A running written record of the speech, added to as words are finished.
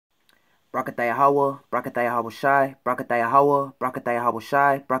Brakataya Hawa, Brakataya Hawa Shai, Brakataya Hawa, Brakataya Hawa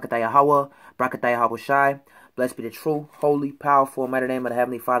Shai, Brakataya Hawa, Brakataya Hawa Shai. Blessed be the true, holy, powerful, mighty name of the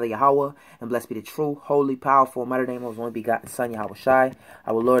Heavenly Father Yahweh, and blessed be the true, holy, powerful, mighty name of His only begotten Son Yahweh Shai,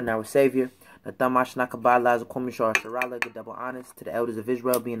 our Lord and our Savior. The Thamash Nakabala Zakumishar Sharala, good double honors to the elders of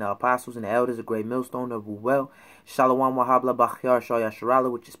Israel, being the apostles and the elders of great millstone of Ruel. Shalom Wahabla Bachyar Shaya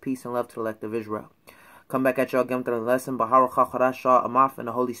Sharala, which is peace and love to the elect of Israel. Come back at y'all again through the lesson, Bahar Chachara Shah Amaf and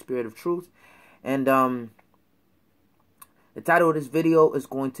the Holy Spirit of Truth. And the title of this video is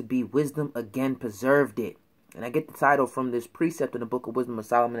going to be Wisdom Again Preserved It. And I get the title from this precept in the Book of Wisdom of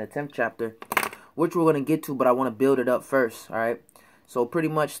Solomon, the 10th chapter, which we're going to get to, but I want to build it up first, all right? So pretty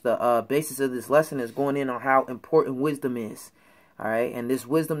much the basis of this lesson is going in on how important wisdom is, all right? And this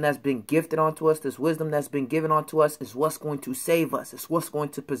wisdom that's been gifted onto us, this wisdom that's been given onto us is what's going to save us. It's what's going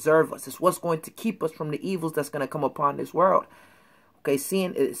to preserve us. It's what's going to keep us from the evils that's going to come upon this world. Okay,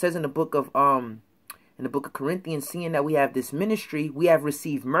 seeing it says in the book of Corinthians, seeing that we have this ministry, we have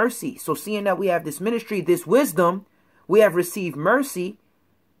received mercy. So seeing that we have this ministry, this wisdom, we have received mercy,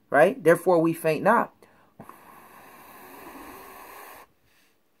 right? Therefore we faint not.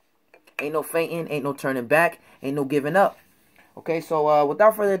 Ain't no fainting, ain't no turning back, ain't no giving up. Okay, so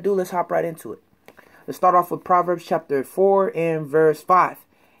without further ado, let's hop right into it. Let's start off with Proverbs chapter 4 and verse 5.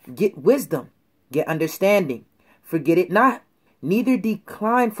 Get wisdom, get understanding, forget it not, neither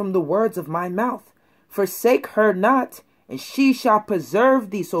decline from the words of my mouth. Forsake her not, and she shall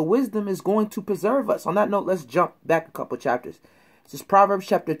preserve thee. So wisdom is going to preserve us. On that note, let's jump back a couple chapters. This is Proverbs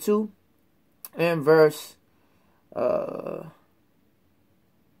chapter 2 and verse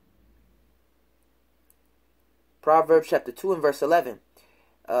Proverbs chapter 2 and verse 11.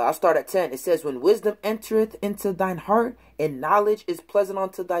 I'll start at 10. It says, when wisdom entereth into thine heart, and knowledge is pleasant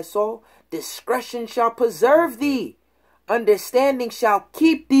unto thy soul, discretion shall preserve thee, understanding shall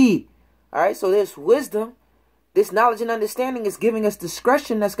keep thee. All right, so there's wisdom. This knowledge and understanding is giving us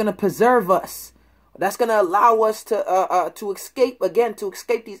discretion that's going to preserve us. That's going to allow us to escape, again, to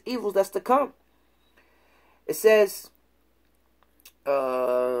escape these evils that's to come. It says,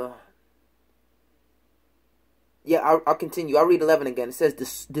 I'll continue. I'll read 11 again. It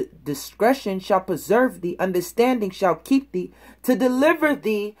says, discretion shall preserve thee, understanding shall keep thee, to deliver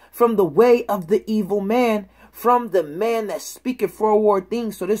thee from the way of the evil man, from the man that speaketh forward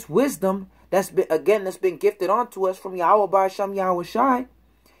things. So this wisdom that's been gifted onto us from Yahweh Ba'asham Yahweh Shai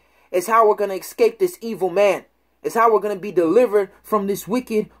is how we're going to escape this evil man. It's how we're going to be delivered from this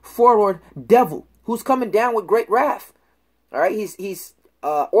wicked forward devil who's coming down with great wrath. All right, he's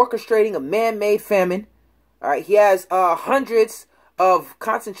orchestrating a man-made famine. All right, he has hundreds of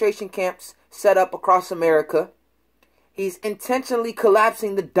concentration camps set up across America. He's intentionally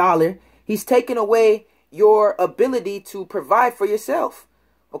collapsing the dollar. He's taking away your ability to provide for yourself.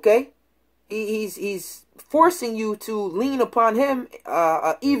 Okay, he's forcing you to lean upon him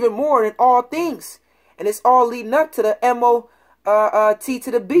even more in all things, and it's all leading up to the M-O-T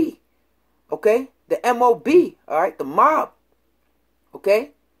to the B. Okay, the M-O-B. All right, the mob.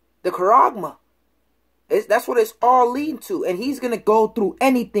 Okay, the charagma. That's what it's all leading to. And he's going to go through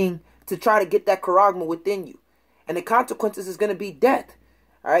anything to try to get that charagma within you. And the consequences is going to be death.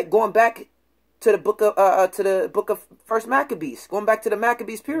 All right. Going back to the book of First Maccabees. Going back to the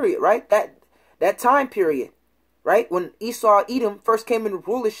Maccabees period, right? That time period, right? When Esau, Edom first came into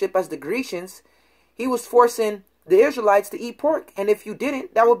rulership as the Grecians, he was forcing the Israelites to eat pork. And if you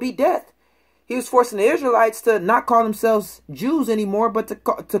didn't, that would be death. He was forcing the Israelites to not call themselves Jews anymore, but to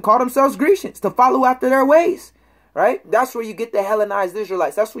call themselves Grecians, to follow after their ways, right? That's where you get the Hellenized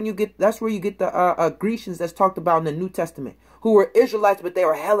Israelites. That's where you get the Grecians that's talked about in the New Testament, who were Israelites but they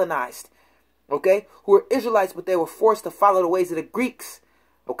were Hellenized, okay? Who were Israelites but they were forced to follow the ways of the Greeks,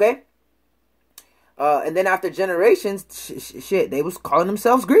 okay? And then after generations, they was calling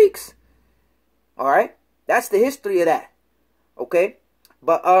themselves Greeks, all right? That's the history of that, okay?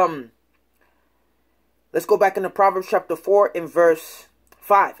 But let's go back into Proverbs chapter 4 and verse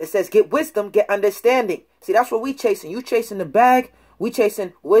 5. It says, get wisdom, get understanding. See, that's what we chasing. You chasing the bag, we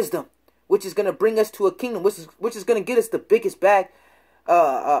chasing wisdom, which is going to bring us to a kingdom, which is going to get us the biggest bag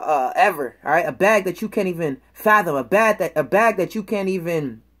ever. All right, a bag that you can't even fathom, a bag that you can't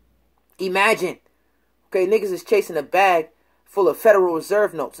even imagine. Okay, niggas is chasing a bag full of Federal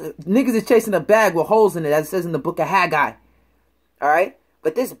Reserve notes. Niggas is chasing a bag with holes in it, as it says in the book of Haggai. All right.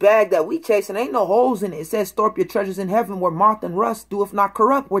 But this bag that we chasing ain't no holes in it. It says, store up your treasures in heaven where moth and rust doeth not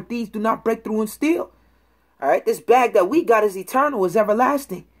corrupt, where thieves do not break through and steal. All right. This bag that we got is eternal, is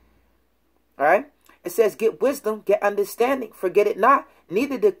everlasting. All right. It says, get wisdom, get understanding, forget it not,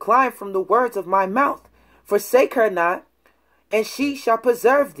 neither decline from the words of my mouth. Forsake her not, and she shall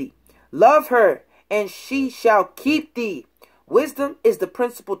preserve thee. Love her, and she shall keep thee. Wisdom is the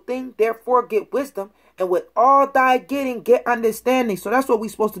principal thing. Therefore, get wisdom. And with all thy getting, get understanding. So that's what we're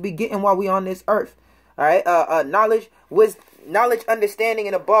supposed to be getting while we on this earth. All right. Knowledge, wisdom, knowledge, understanding,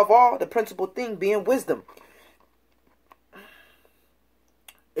 and above all, the principal thing being wisdom.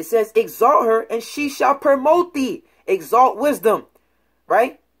 It says, exalt her, and she shall promote thee. Exalt wisdom.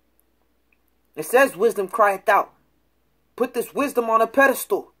 Right? It says, wisdom crieth out. Put this wisdom on a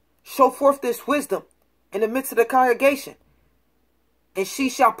pedestal. Show forth this wisdom in the midst of the congregation. And she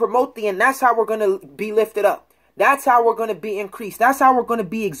shall promote thee. And that's how we're going to be lifted up. That's how we're going to be increased. That's how we're going to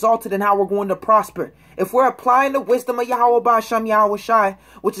be exalted and how we're going to prosper. If we're applying the wisdom of Yahweh Ba'Shem Yahweh Shai,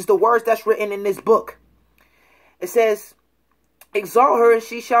 which is the words that's written in this book. It says, exalt her, and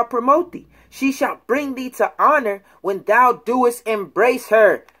she shall promote thee. She shall bring thee to honor when thou doest embrace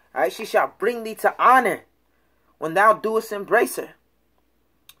her. All right, she shall bring thee to honor when thou doest embrace her.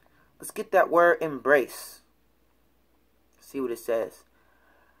 Let's get that word embrace. See what it says.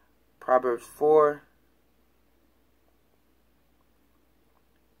 Proverbs 4.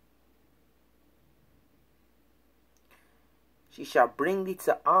 She shall bring thee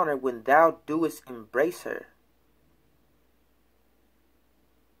to honor when thou doest embrace her.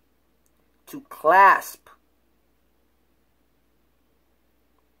 To clasp.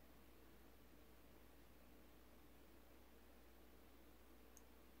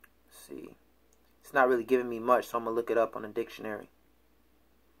 See. It's not really giving me much, so I'm going to look it up on the dictionary.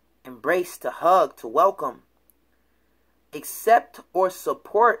 Embrace, to hug, to welcome. Accept or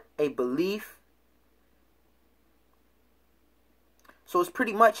support a belief. So it's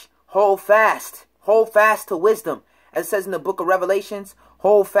pretty much hold fast. Hold fast to wisdom. As it says in the book of Revelations,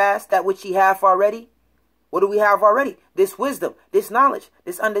 hold fast that which ye have already. What do we have already? This wisdom, this knowledge,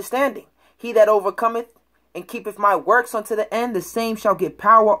 this understanding. He that overcometh and keepeth my works unto the end, the same shall get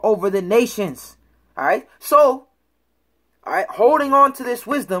power over the nations. All right. So, all right, holding on to this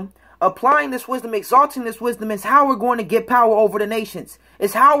wisdom, applying this wisdom, exalting this wisdom is how we're going to get power over the nations.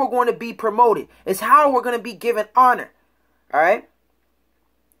 It's how we're going to be promoted. It's how we're going to be given honor. All right.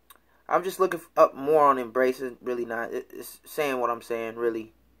 I'm just looking up more on embrace. It's really not. It's saying what I'm saying,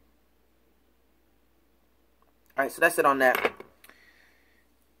 really. All right, so that's it on that.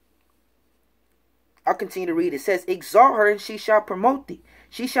 I'll continue to read. It says, exalt her, and she shall promote thee.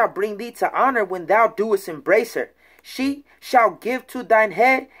 She shall bring thee to honor when thou doest embrace her. She shall give to thine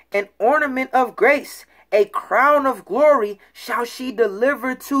head an ornament of grace. A crown of glory shall she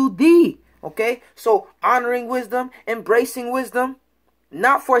deliver to thee. Okay, so honoring wisdom, embracing wisdom,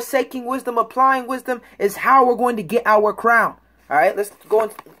 not forsaking wisdom, applying wisdom is how we're going to get our crown. All right, let's go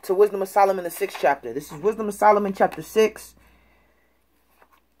into Wisdom of Solomon, the 6th chapter. This is Wisdom of Solomon, chapter 6.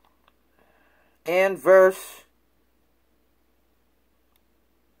 And verse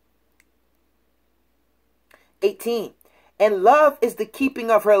 18. And love is the keeping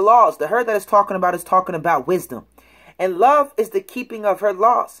of her laws. The her that is talking about wisdom. And love is the keeping of her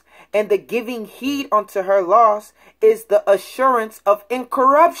laws. And the giving heed unto her laws is the assurance of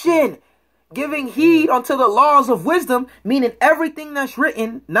incorruption. Giving heed unto the laws of wisdom, meaning everything that's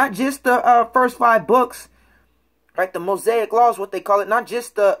written, not just the first 5 books, right? The Mosaic laws, what they call it, not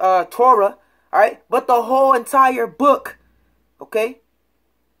just the Torah, all right, but the whole entire book, okay?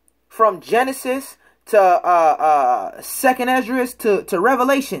 From Genesis to 2nd Esdras to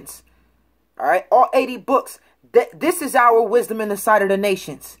Revelations, all right? All 80 books. This is our wisdom in the sight of the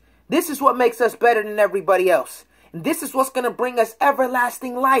nations. This is what makes us better than everybody else. And this is what's going to bring us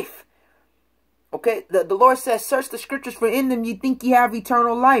everlasting life. Okay, the Lord says, search the scriptures, for in them you think you have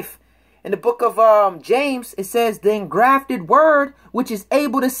eternal life. In the book of James, it says, the engrafted word, which is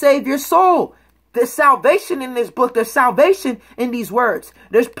able to save your soul. There's salvation in this book. There's salvation in these words.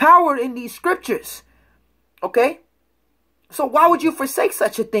 There's power in these scriptures. Okay? So why would you forsake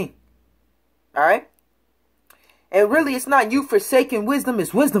such a thing? All right? And really, it's not you forsaking wisdom.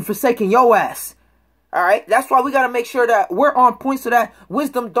 It's wisdom forsaking your ass. All right, that's why we got to make sure that we're on point so that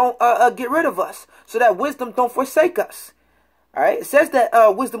wisdom don't get rid of us, so that wisdom don't forsake us. All right, it says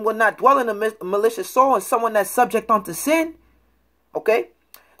that wisdom will not dwell in a malicious soul and someone that's subject unto sin. Okay,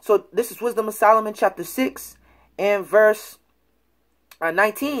 so this is Wisdom of Solomon, chapter 6 and verse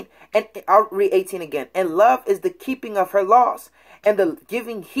 19. And I'll read 18 again. And love is the keeping of her laws, and the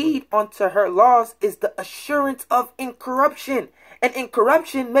giving heed unto her laws is the assurance of incorruption. And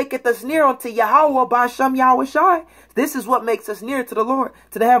incorruption maketh us near unto Yahweh Ba'Shem Yahweh Shai. This is what makes us near to the Lord,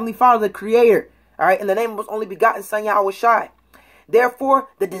 to the Heavenly Father, the Creator. All right, in the name of His only begotten Son Yahweh Shai. Therefore,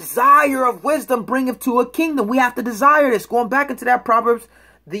 the desire of wisdom bringeth to a kingdom. We have to desire this. Going back into that Proverbs,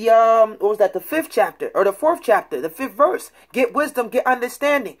 the what was that? The 5th chapter or the 4th chapter, the 5th verse. Get wisdom, get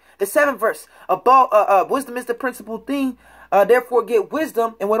understanding. The 7th verse. About wisdom is the principal thing. Therefore get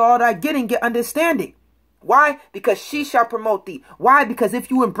wisdom, and with all that getting, get understanding. Why? Because she shall promote thee. Why? Because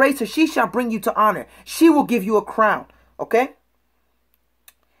if you embrace her, she shall bring you to honor. She will give you a crown. Okay?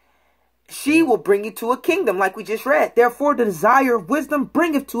 She will bring you to a kingdom, like we just read. Therefore, the desire of wisdom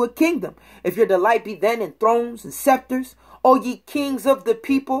bringeth to a kingdom. If your delight be then in thrones and scepters, O ye kings of the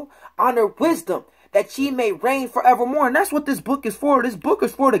people, honor wisdom, that ye may reign forevermore. And that's what this book is for. This book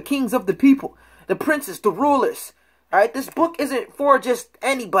is for the kings of the people, the princes, the rulers. All right? This book isn't for just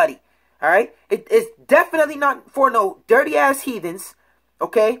anybody. All right? It's definitely not for no dirty-ass heathens.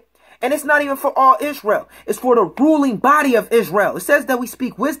 Okay? And it's not even for all Israel. It's for the ruling body of Israel. It says that we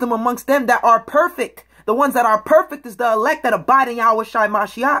speak wisdom amongst them that are perfect. The ones that are perfect is the elect that abide in Yahweh Shai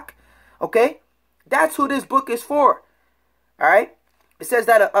Mashiach. Okay? That's who this book is for. All right? It says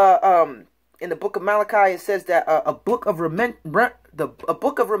that in the book of Malachi, it says that a book of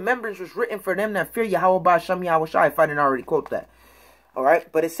remembrance was written for them that fear Yahweh Ba'ashem Yahweh Shai, if I didn't already quote that. All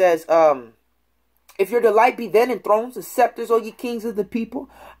right? But it says, if your delight be then in thrones and scepters, O ye kings of the people,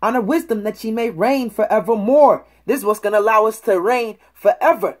 honor wisdom that ye may reign forevermore. This is what's going to allow us to reign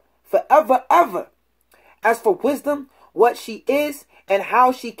forever, forever, ever. As for wisdom, what she is and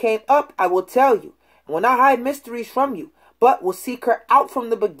how she came up, I will tell you. And will not hide mysteries from you, but will seek her out from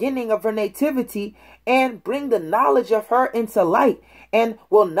the beginning of her nativity and bring the knowledge of her into light, and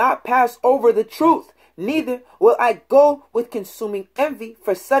will not pass over the truth. Neither will I go with consuming envy,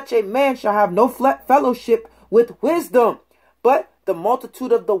 for such a man shall have no fellowship with wisdom. But the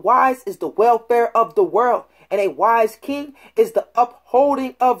multitude of the wise is the welfare of the world, and a wise king is the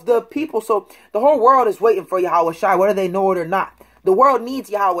upholding of the people. So the whole world is waiting for Yahweh Shai, whether they know it or not. The world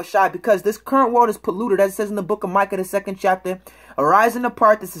needs Yahweh Shai because this current world is polluted. As it says in the book of Micah, the 2nd chapter, arise and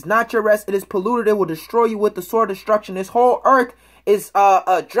depart. This is not your rest. It is polluted. It will destroy you with the sword of destruction. This whole earth is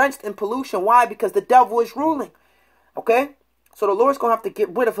drenched in pollution. Why? Because the devil is ruling. Okay? So the Lord's going to have to get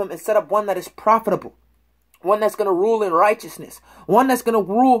rid of him and set up one that is profitable. One that's going to rule in righteousness. One that's going to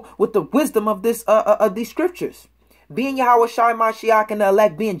rule with the wisdom of this of these scriptures. Being Yahweh Shai Mashiach and the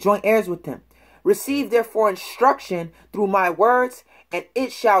elect, being joint heirs with him. Receive therefore instruction through my words, and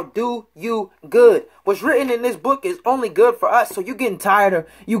it shall do you good. What's written in this book is only good for us. So you're getting tired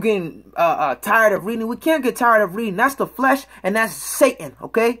of tired of reading. We can't get tired of reading. That's the flesh, and that's Satan.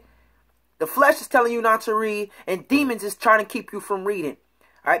 Okay, the flesh is telling you not to read, and demons is trying to keep you from reading.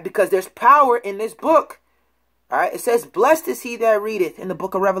 All right, because there's power in this book. All right, it says, "Blessed is he that readeth," in the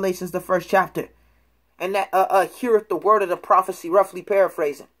book of Revelations, the 1st chapter, and that heareth the word of the prophecy. Roughly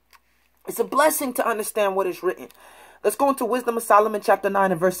paraphrasing. It's a blessing to understand what is written. Let's go into Wisdom of Solomon chapter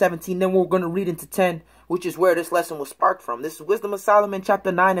 9 and verse 17. Then we're going to read into 10, which is where this lesson was sparked from. This is Wisdom of Solomon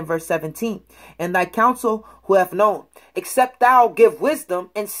chapter 9 and verse 17. And thy counsel who have known, except thou give wisdom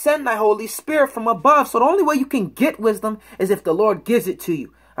and send thy Holy Spirit from above. So the only way you can get wisdom is if the Lord gives it to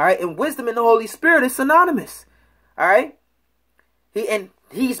you. All right. And wisdom and the Holy Spirit is synonymous. All right.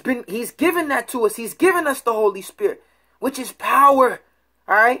 He's given that to us. He's given us the Holy Spirit, which is power.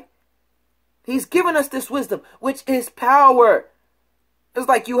 All right. He's given us this wisdom, which is power. It's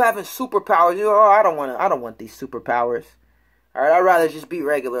like you having superpowers. You know, I don't want these superpowers. All right, I'd rather just be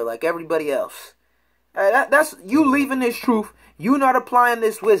regular like everybody else. All right, that's you leaving this truth. You not applying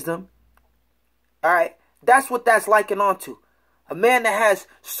this wisdom. All right, that's what that's likened onto. A man that has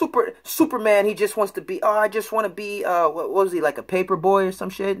Superman, he just wants to be, I just want to be, what was he, like a paper boy or some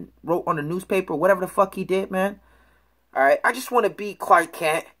shit? Wrote on the newspaper, whatever the fuck he did, man. All right, I just want to be Clark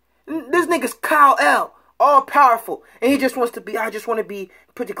Kent. This nigga's Kal-El, all powerful, and he just wants to be, I just want to be,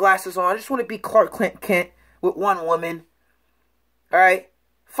 put the glasses on, I just want to be Clark Kent with one woman. All right,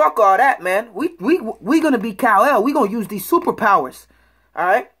 fuck all that, man. We gonna be Kal-El. We gonna use these superpowers. All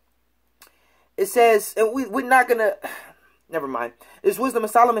right. It says, and we're not gonna. Never mind. It's Wisdom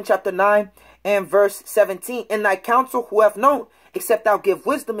of Solomon chapter 9 and verse 17. In thy counsel who have known, except thou give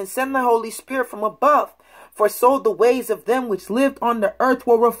wisdom and send the Holy Spirit from above. For so the ways of them which lived on the earth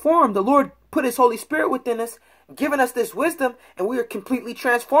were reformed. The Lord put his Holy Spirit within us, giving us this wisdom, and we are completely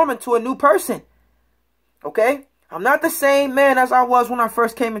transformed into a new person. Okay? I'm not the same man as I was when I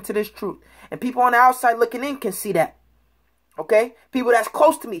first came into this truth. And people on the outside looking in can see that. Okay? People that's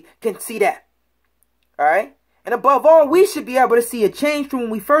close to me can see that. Alright? And above all, we should be able to see a change from when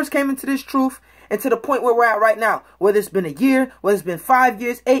we first came into this truth and to the point where we're at right now. Whether it's been a year, whether it's been 5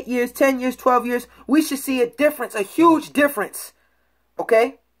 years, 8 years, 10 years, 12 years, we should see a difference, a huge difference.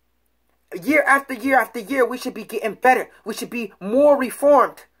 Okay? Year after year after year, we should be getting better. We should be more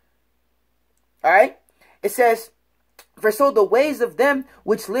reformed. Alright? It says, For so the ways of them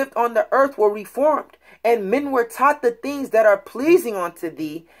which lived on the earth were reformed, and men were taught the things that are pleasing unto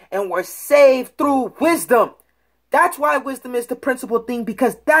thee, and were saved through wisdom. That's why wisdom is the principal thing,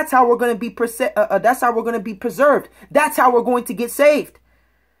 because that's how we're going to be preserved. That's how we're going to get saved.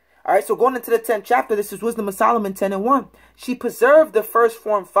 All right, so going into the 10th chapter, this is Wisdom of Solomon 10:1. She preserved the first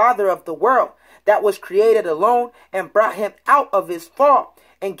formed father of the world that was created alone, and brought him out of his fall,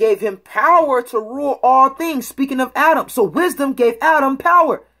 and gave him power to rule all things. Speaking of Adam. So wisdom gave Adam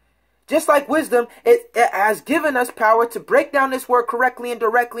power. Just like wisdom, it has given us power to break down this word correctly and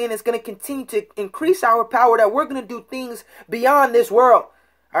directly, and it's going to continue to increase our power, that we're going to do things beyond this world.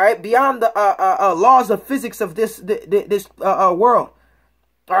 All right, beyond the laws of physics of this world.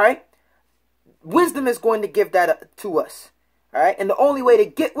 All right, wisdom is going to give that to us. All right, and the only way to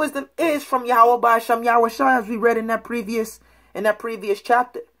get wisdom is from Yahweh by Hashem Yahweh Shai, as we read in that previous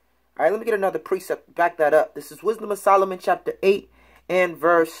chapter. All right, let me get another precept to back that up. This is Wisdom of Solomon chapter 8 and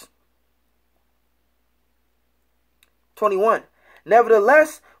verse 21.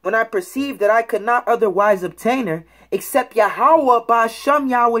 Nevertheless, when I perceived that I could not otherwise obtain her, except Yahweh by Hashem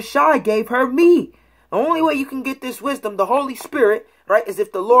Yahweh Shai gave her me. The only way you can get this wisdom, the Holy Spirit, right, is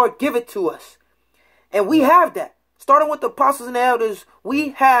if the Lord give it to us. And we have that. Starting with the apostles and the elders, we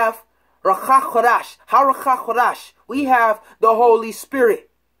have Ruach HaKodesh. HaRuach HaKodesh. We have the Holy Spirit.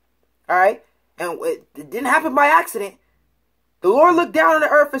 All right? And it didn't happen by accident. The Lord looked down on the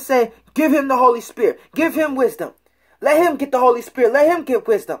earth and said, give him the Holy Spirit. Give him wisdom. Let him get the Holy Spirit. Let him get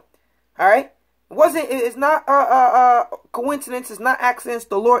wisdom. All right? It's not coincidence. It's not accidents.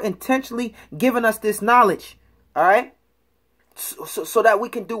 The Lord intentionally giving us this knowledge. All right? So that we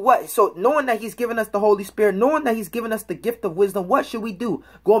can do what? So knowing that he's given us the Holy Spirit, knowing that he's given us the gift of wisdom, what should we do?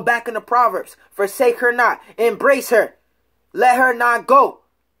 Going back into Proverbs, forsake her not, embrace her, let her not go.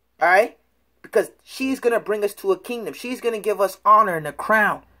 All right? Because she's going to bring us to a kingdom. She's going to give us honor and a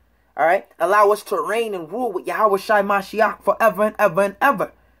crown. All right? Allow us to reign and rule with Yahweh Shai Mashiach forever and ever and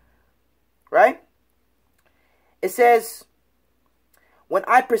ever. Right? It says, when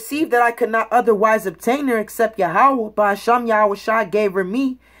I perceived that I could not otherwise obtain her except Yahweh, by Hashem Yahweh Shai gave her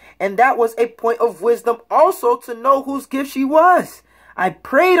me. And that was a point of wisdom also, to know whose gift she was. I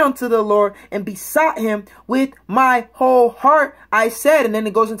prayed unto the Lord and besought him with my whole heart, I said. And then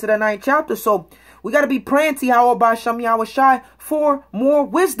it goes into the 9th chapter. So we got to be praying to Yahweh by Hashem Yahweh Shai for more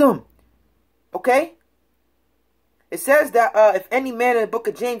wisdom. Okay? It says that if any man, in the book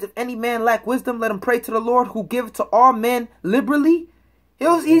of James, if any man lack wisdom, let him pray to the Lord, who giveth to all men liberally.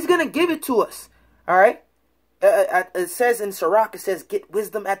 He's going to give it to us. All right. It says in Sirach, it says, get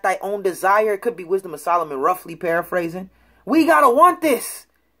wisdom at thy own desire. It could be Wisdom of Solomon, roughly paraphrasing. We got to want this.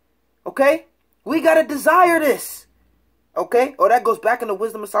 Okay. We got to desire this. Okay. Oh, that goes back into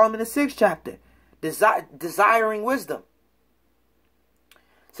Wisdom of Solomon, the 6th chapter. Desiring wisdom.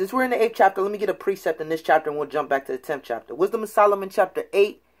 Since we're in the 8th chapter, let me get a precept in this chapter and we'll jump back to the 10th chapter. Wisdom of Solomon chapter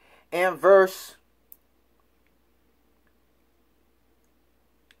 8 and verse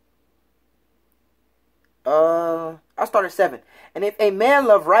I'll start at 7. And if a man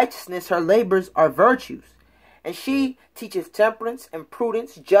love righteousness, her labors are virtues. And she teacheth temperance and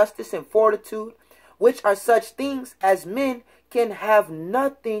prudence, justice and fortitude, which are such things as men can have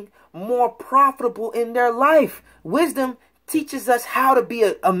nothing more profitable in their life. Wisdom teaches us how to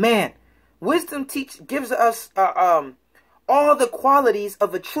be a man. Wisdom gives us all the qualities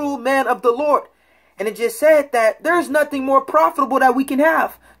of a true man of the Lord. And it just said that there's nothing more profitable that we can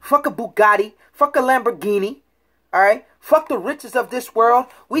have. Fuck a Bugatti. Fuck a Lamborghini. All right. Fuck the riches of this world.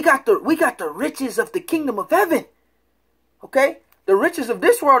 We got the riches of the kingdom of heaven. Okay. The riches of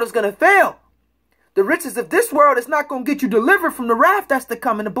this world is going to fail. The riches of this world is not going to get you delivered from the wrath that's to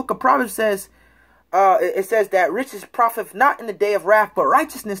come. In the book of Proverbs says, it says that riches profit not in the day of wrath, but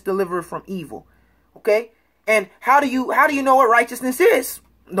righteousness delivereth from evil. Okay. And how do you know what righteousness is?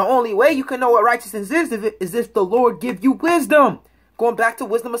 The only way you can know what righteousness is if the Lord give you wisdom. Going back to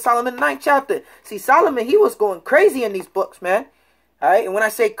Wisdom of Solomon, 9th chapter. See, Solomon, he was going crazy in these books, man. All right, and when I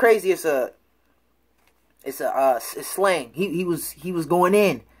say crazy, it's slang. He was going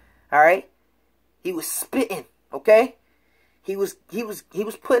in. All right, he was spitting. Okay, he was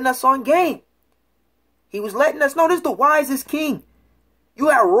putting us on game. He was letting us know this is the wisest king. You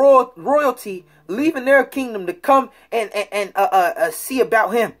have royalty leaving their kingdom to come and see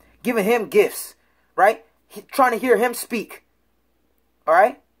about him, giving him gifts, right? Trying to hear him speak. All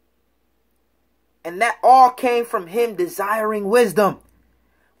right? And that all came from him desiring wisdom.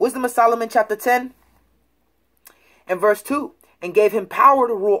 Wisdom of Solomon chapter 10 and verse 2. And gave him power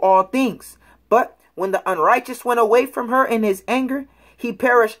to rule all things. But when the unrighteous went away from her in his anger, he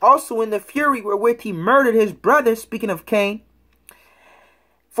perished also in the fury wherewith he murdered his brother, speaking of Cain,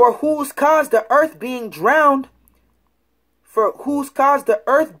 for whose cause the earth being drowned,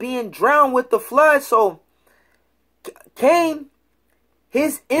 with the flood. So Cain,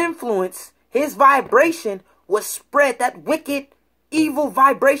 his influence, his vibration was spread. That wicked, evil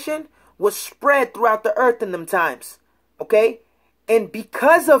vibration was spread throughout the earth in them times. Okay? And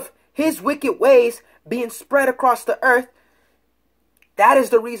because of his wicked ways being spread across the earth, that is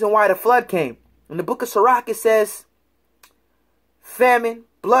the reason why the flood came. In the book of Sirach, it says, famine,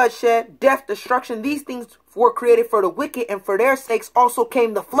 bloodshed, death, destruction, these things were created for the wicked, and for their sakes also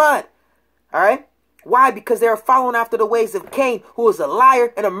came the flood. All right? Why? Because they are following after the ways of Cain, who was a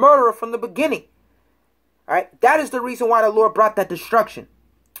liar and a murderer from the beginning. All right? That is the reason why the Lord brought that destruction.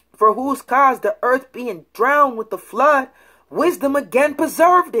 For whose cause the earth being drowned with the flood, wisdom again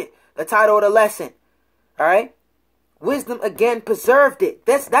preserved it. The title of the lesson. All right? Wisdom again preserved it.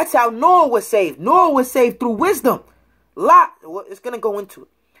 That's how Noah was saved. Noah was saved through wisdom. Lot, well, it's going to go into it.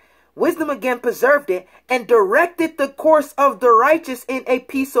 Wisdom again preserved it and directed the course of the righteous in a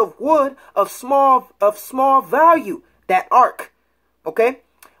piece of wood of small value, that ark. Okay?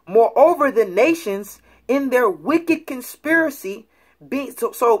 Moreover, the nations in their wicked conspiracy being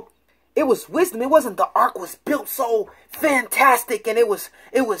so it was wisdom. It wasn't the ark was built so fantastic and it was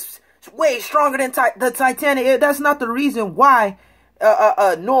way stronger than the Titanic. That's not the reason why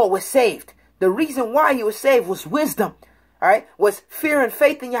Noah was saved. The reason why he was saved was wisdom. All right, was fear and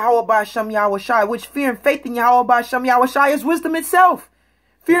faith in Yahweh B'Hashem Yahweh Shai, which fear and faith in Yahweh B'Hashem Yahweh Shai is wisdom itself.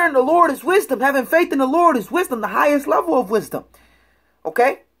 Fear in the Lord is wisdom. Having faith in the Lord is wisdom, the highest level of wisdom.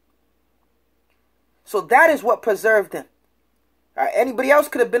 Okay? So that is what preserved him. All right, anybody else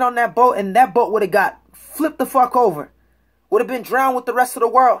could have been on that boat, and that boat would have got flipped the fuck over. Would have been drowned with the rest of the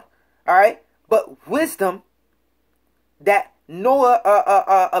world. All right? But wisdom that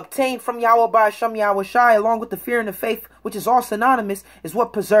Noah obtained from Yahweh B'Hashem Yahweh Shai, along with the fear and the faith, which is all synonymous, is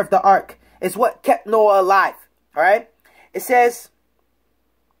what preserved the ark. It's what kept Noah alive. All right? It says,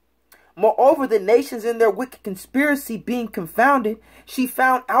 moreover, the nations in their wicked conspiracy being confounded, she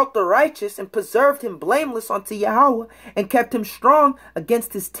found out the righteous and preserved him blameless unto Yahweh and kept him strong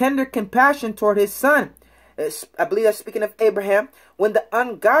against his tender compassion toward his son. I believe that's speaking of Abraham. When the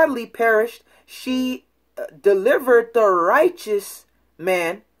ungodly perished, she delivered the righteous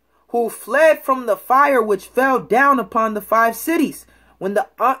man who fled from the fire which fell down upon the 5 cities. When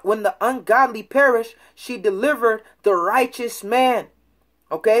the ungodly perished, she delivered the righteous man.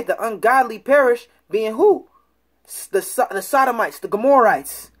 Okay, the ungodly perished being who? The Sodomites, the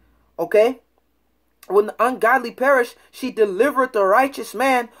Gomorrites. Okay, when the ungodly perished, she delivered the righteous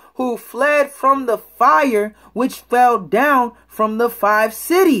man who fled from the fire which fell down from the 5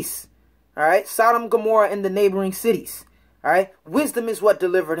 cities. All right, Sodom, Gomorrah, and the neighboring cities. All right, wisdom is what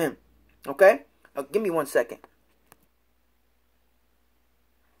delivered him. Okay, give me 1 second.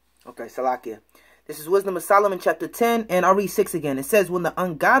 Okay, Salakia. This is Wisdom of Solomon chapter 10, and I'll read 6 again. It says, when the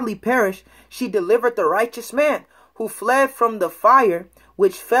ungodly perished, she delivered the righteous man who fled from the fire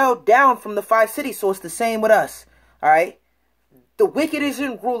which fell down from the 5 cities. So it's the same with us. All right. The wicked is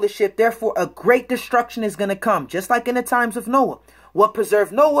in rulership. Therefore, a great destruction is going to come, just like in the times of Noah. What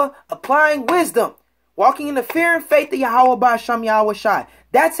preserved Noah? Applying wisdom, walking in the fear and faith of Yahweh B'Hashem Yahweh Shai.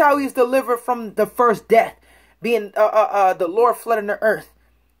 That's how he's delivered from the first death, being the Lord flooding the earth.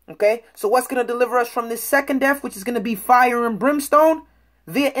 Okay, so what's going to deliver us from this second death, which is going to be fire and brimstone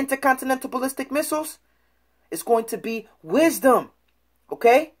via intercontinental ballistic missiles? It's going to be wisdom.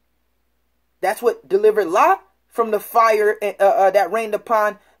 Okay, that's what delivered Lot from the fire that rained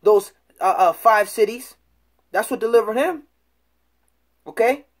upon those 5 cities. That's what delivered him.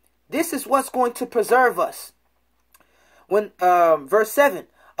 Okay, this is what's going to preserve us. When verse 7.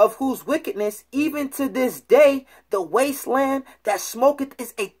 Of whose wickedness, even to this day, the wasteland that smoketh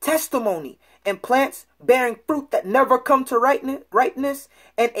is a testimony, and plants bearing fruit that never come to ripeness,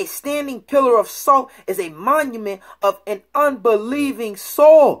 and a standing pillar of salt is a monument of an unbelieving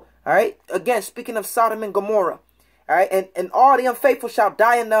soul. All right, again, speaking of Sodom and Gomorrah. All right, and all the unfaithful shall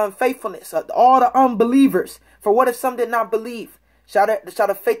die in the unfaithfulness. All the unbelievers. For what if some did not believe? Shall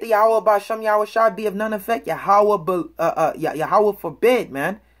the faith of Yahweh B'Hashem Yahweh Shai be of none effect? Yahweh forbid,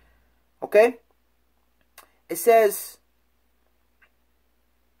 man. Okay? It says,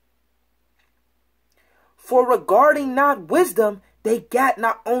 for regarding not wisdom, they gat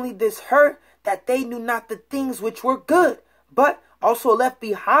not only this hurt, that they knew not the things which were good, but also left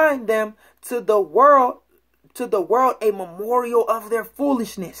behind them to the world a memorial of their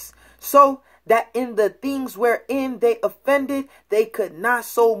foolishness. So that in the things wherein they offended, they could not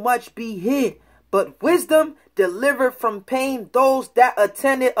so much be hid, but wisdom delivered from pain those that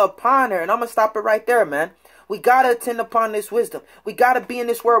attended upon her. And I'm going to stop it right there, man. We got to attend upon this wisdom. We got to be in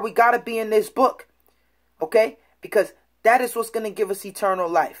this word. We got to be in this book. Okay? Because that is what's going to give us eternal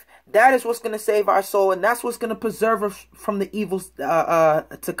life. That is what's going to save our soul. And that's what's going to preserve us from the evils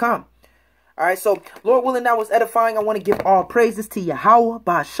to come. All right, so Lord willing, that was edifying. I want to give all praises to Yahweh,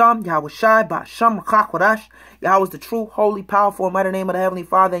 Ba'asham, Yahweh Shai, Ba'asham, Chakwadash. Yahweh is the true, holy, powerful, and mighty name of the Heavenly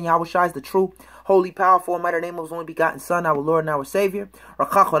Father, and Yahweh Shai is the true, holy, powerful, and mighty name of His only begotten Son, our Lord and our Savior.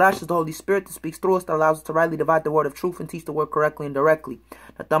 Chakwadash is the Holy Spirit that speaks through us, that allows us to rightly divide the word of truth and teach the word correctly and directly.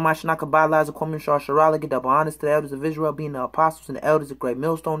 Get double honors to the elders of Israel, being the apostles and the elders of great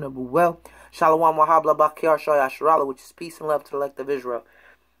millstone that rule well. Shalom, Wahabla, Bakiar, Shayasharala, which is peace and love to the elect of Israel.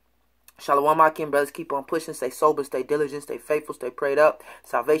 Shalom, Akim, brothers, keep on pushing, stay sober, stay diligent, stay faithful, stay prayed up.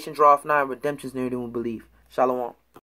 Salvation draweth nigh, redemption is nearer than we believe. Shalom.